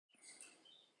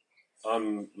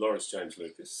I'm Laurence James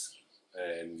Lucas,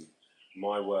 and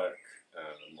my work,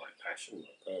 my passion,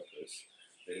 my purpose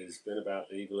has been about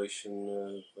the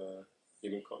evolution of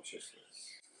human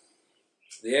consciousness.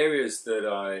 The areas that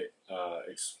I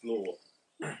explore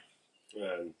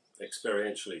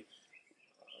experientially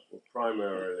are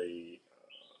primarily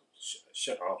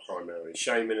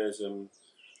shamanism,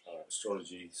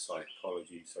 astrology,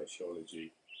 psychology,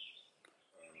 sociology,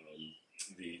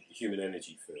 the human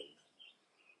energy field,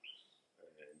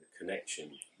 and the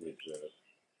connection with the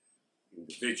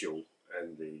individual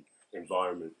and the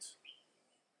environment,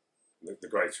 the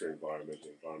greater environment,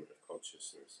 the environment of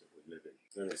consciousness that we live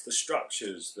in. And it's the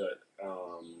structures that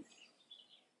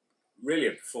really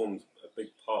have formed a big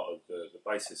part of the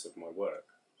basis of my work,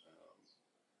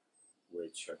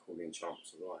 which I call the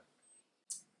Enchantments of Life.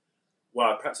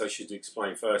 Well, perhaps I should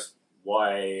explain first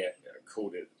why I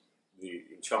called it the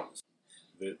Enchantments.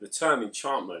 The term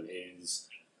enchantment is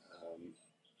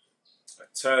a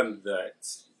term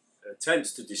that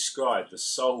attempts to describe the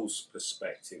soul's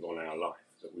perspective on our life,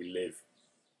 that we live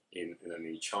in an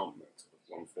enchantment of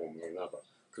one form or another.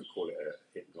 Could call it a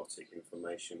hypnotic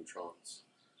information trance.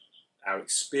 Our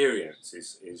experience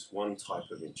is one type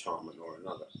of enchantment or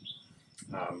another.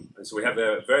 And so we have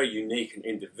a very unique and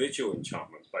individual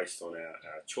enchantment based on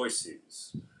our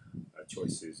choices of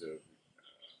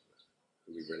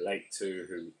who we relate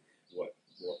to, what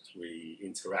we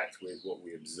interact with, what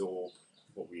we absorb,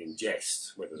 what we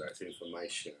ingest, whether that's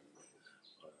information,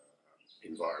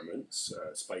 environments,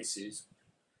 spaces,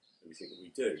 everything that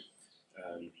we do.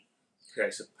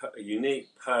 Creates a unique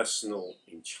personal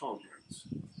enchantment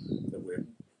that we're,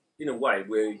 in a way,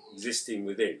 we're existing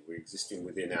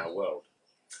within our world.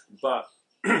 But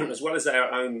as well as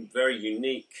our own very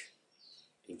unique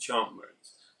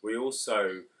enchantment, we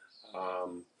also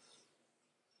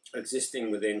existing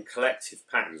within collective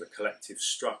patterns, a collective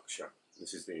structure.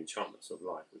 This is the Enchantments of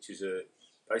Life, which is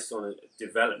based on a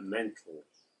developmental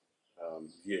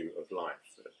view of life.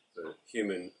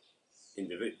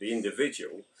 The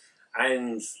individual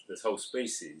and the whole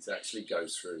species actually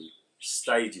goes through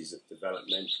stages of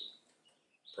developmental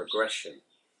progression.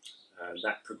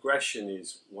 That progression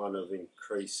is one of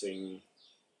increasing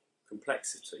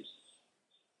complexity.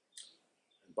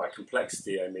 And by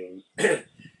complexity, I mean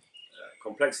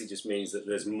complexity just means that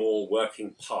there's more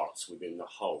working parts within the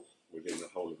whole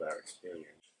of our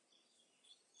experience.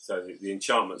 So the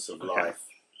enchantments of life,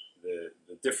 the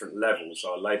different levels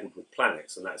are labelled with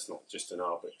planets, and that's not just an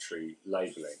arbitrary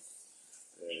labelling.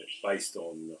 It's based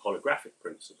on the holographic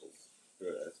principle.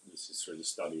 This is through the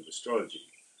study of astrology,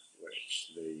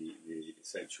 which the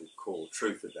essential core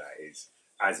truth of that is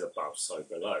as above, so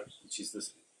below, which is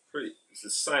it's the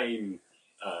same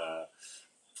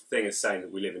thing as saying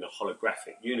that we live in a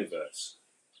holographic universe.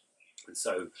 And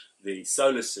so the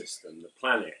solar system, the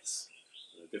planets,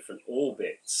 the different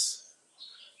orbits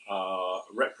are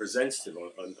representative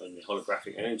on the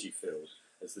holographic energy field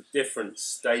as the different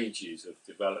stages of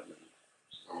development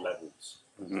and levels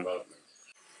of development.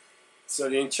 So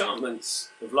the enchantments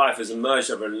of life has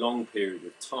emerged over a long period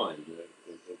of time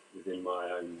within my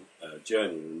own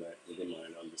journey and within my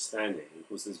own understanding. Of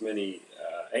course, there's many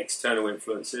external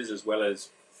influences as well as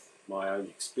my own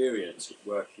experience of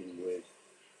working with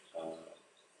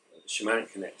the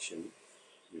shamanic connection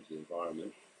with the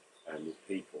environment and with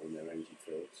people and their energy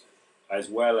fields, as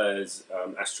well as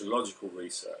astrological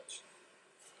research.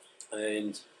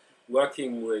 And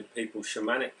working with people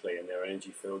shamanically in their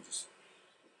energy fields,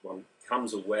 one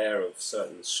becomes aware of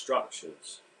certain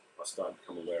structures. I started to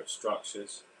become aware of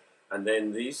structures, and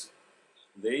then these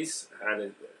had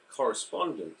a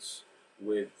correspondence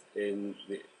within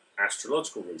the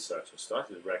astrological research. I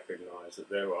started to recognise that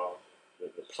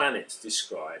the planets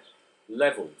describe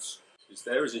levels. Because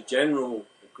there is a general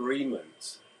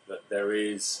agreement that there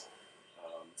is,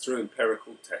 through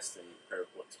empirical testing,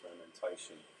 empirical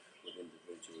experimentation with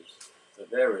individuals, that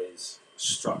there is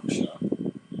structure,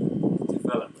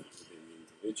 development within the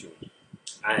individual.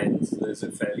 And there's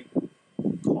a fairly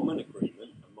common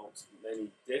agreement amongst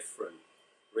many different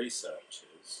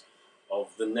researchers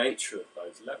of the nature of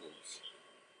those levels.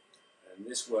 And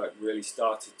this work really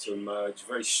started to emerge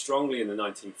very strongly in the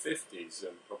 1950s,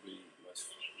 and probably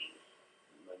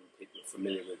many people are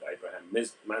familiar with Abraham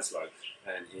Maslow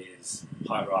and his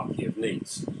hierarchy of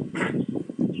needs.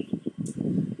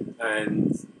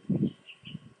 And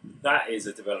that is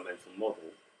a developmental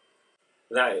model.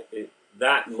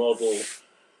 That model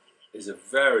is a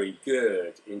very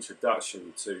good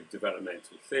introduction to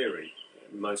developmental theory.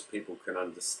 Most people can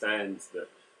understand that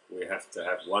we have to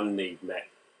have one need met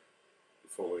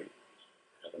before we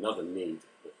have another need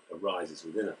that arises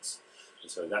within us.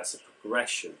 And so that's a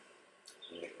progression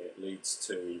and it leads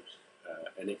to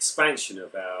an expansion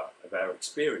of our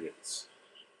experience.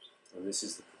 And this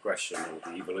is the progression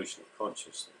or the evolution of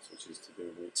consciousness, which is to do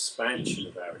with an expansion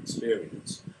of our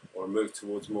experience or a move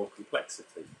towards more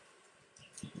complexity.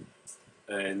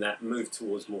 And that move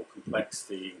towards more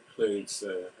complexity includes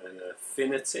an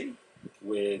affinity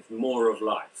with more of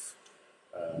life.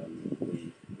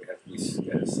 We get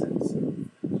a sense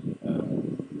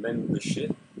of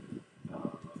membership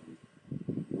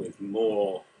with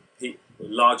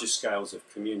larger scales of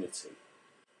community.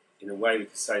 In a way, we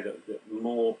could say that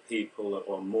more people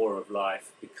or more of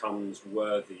life becomes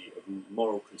worthy of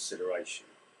moral consideration.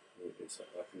 It's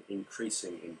like an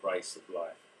increasing embrace of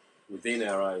life within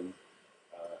our own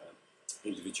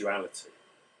individuality.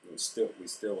 We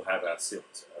still have our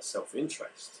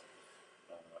self-interest,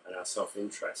 and our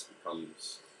self-interest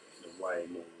becomes, in a way,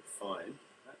 more refined,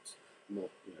 perhaps more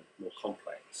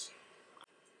complex.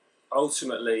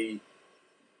 Ultimately,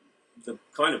 the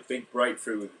kind of big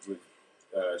breakthrough with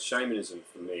shamanism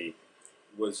for me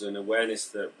was an awareness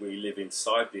that we live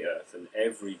inside the earth and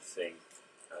everything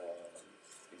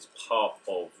is part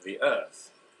of the earth.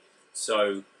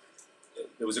 So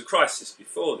there was a crisis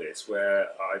before this where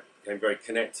I became very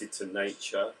connected to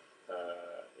nature,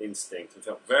 instinct, and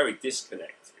felt very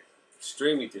disconnected,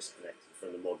 extremely disconnected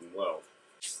from the modern world.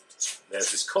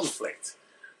 There's this conflict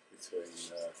between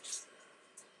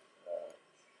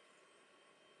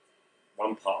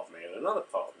one part of me and another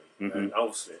part of me, and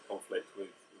obviously a conflict with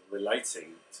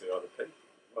relating to other people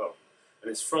as well. And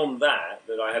it's from that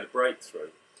I had a breakthrough,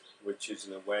 which is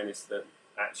an awareness that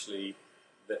actually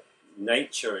that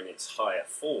nature in its higher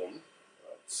form,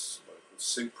 it's what we call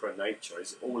supra-nature,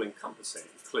 is all-encompassing.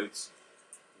 It includes,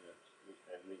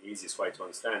 and the easiest way to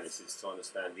understand this is to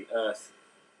understand the earth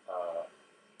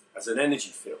as an energy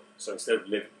field. So instead of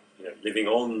living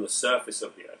on the surface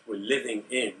of the earth, we're living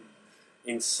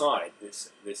inside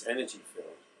this energy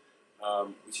field,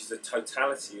 which is the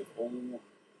totality of all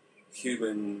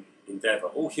human endeavour,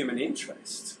 all human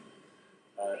interest.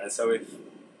 And so if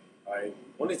I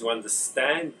wanted to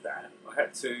understand that, I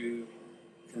had to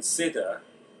consider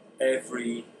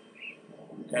every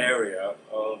area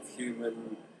of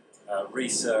human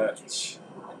research,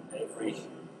 every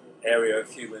area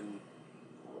of human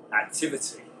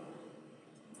activity,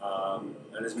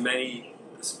 and as many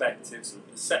perspectives and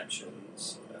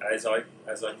perceptions as I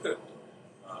could.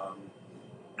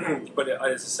 But as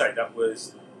I say,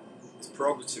 this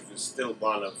prerogative was still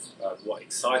one of what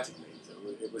excited me. So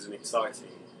it was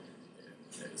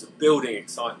it's a building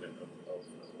excitement of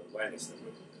awareness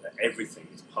that everything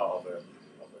is part of a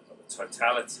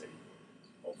totality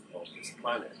of this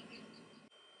planet.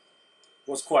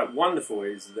 What's quite wonderful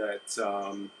is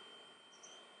that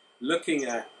looking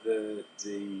at the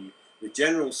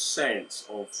general sense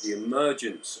of the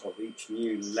emergence of each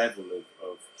new level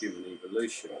of human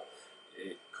evolution,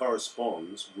 it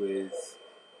corresponds with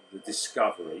the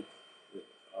discovery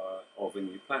of a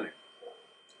new planet.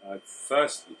 I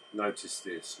first noticed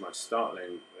this most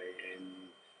startlingly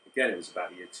it was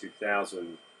about the year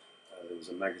 2000. There was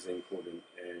a magazine called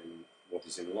What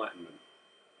is Enlightenment,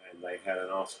 and they had an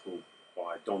article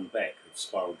by Don Beck of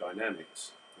Spiral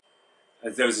Dynamics.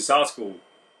 And there was this article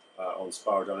on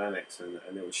spiral dynamics,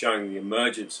 and it was showing the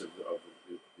emergence of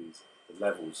these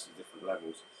levels, the different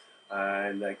levels,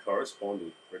 and they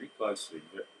corresponded pretty closely,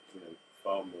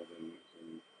 far more than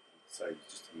say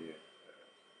just a mere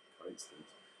coincidence,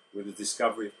 with the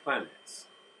discovery of planets.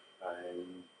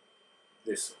 And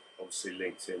this obviously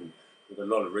linked in with a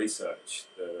lot of research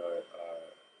that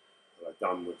I've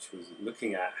done, which was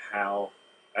looking at how,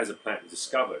 as a planet was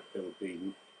discovered, there would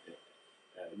be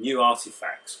new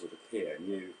artifacts would appear,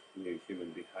 new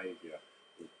human behaviour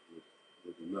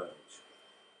would emerge,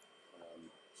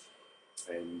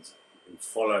 and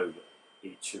followed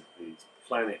each of these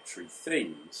planetary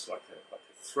themes like a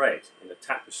thread in a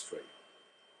tapestry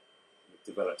that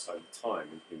develops over time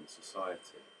in human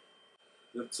society.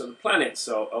 So the planets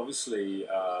are obviously,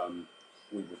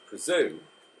 we would presume,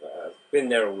 been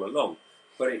there all along,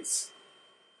 but it's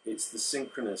the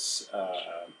synchronous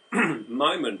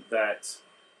moment that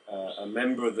a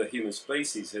member of the human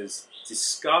species has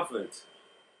discovered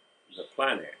the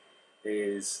planet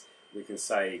is, we can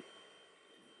say,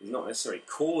 is not necessarily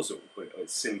causal, but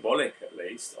it's symbolic at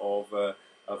least of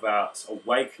our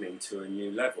awakening to a new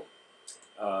level.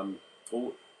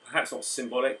 Or perhaps not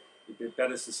symbolic, it'd be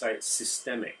better to say it's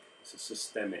systemic. It's a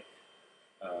systemic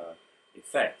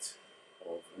effect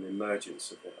of an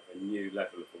emergence of a new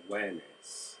level of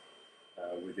awareness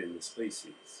within the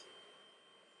species.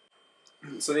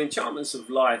 So the enchantments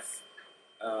of life,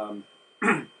 I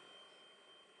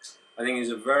think, is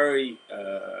a very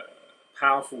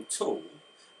powerful tool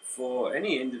for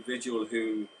any individual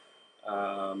who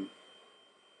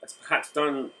has perhaps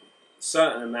done a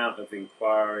certain amount of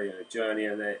inquiry and a journey,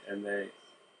 and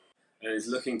is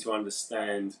looking to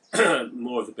understand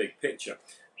more of the big picture.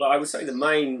 But I would say the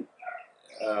main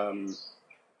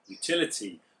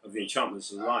utility of the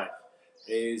Enchantments of Life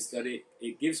is that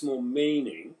it gives more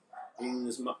meaning in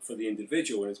as much for the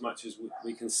individual, in as much as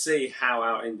we can see how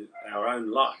our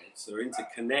own lives are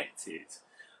interconnected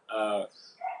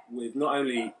with not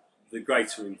only the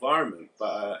greater environment,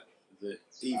 but the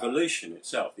evolution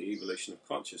itself, the evolution of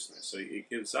consciousness. So it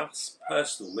gives us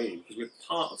personal meaning because we're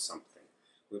part of something.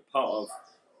 We're part of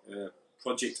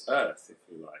Project Earth, if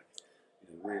you like.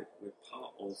 You know, we're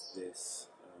part of this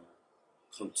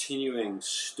continuing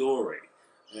story,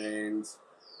 and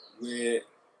we're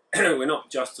we're not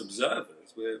just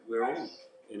observers. We're all,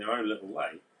 in our own little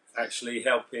way, actually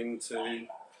helping to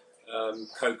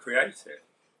co-create it.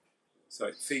 So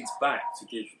it feeds back to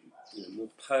give more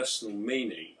personal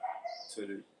meaning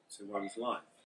to one's life.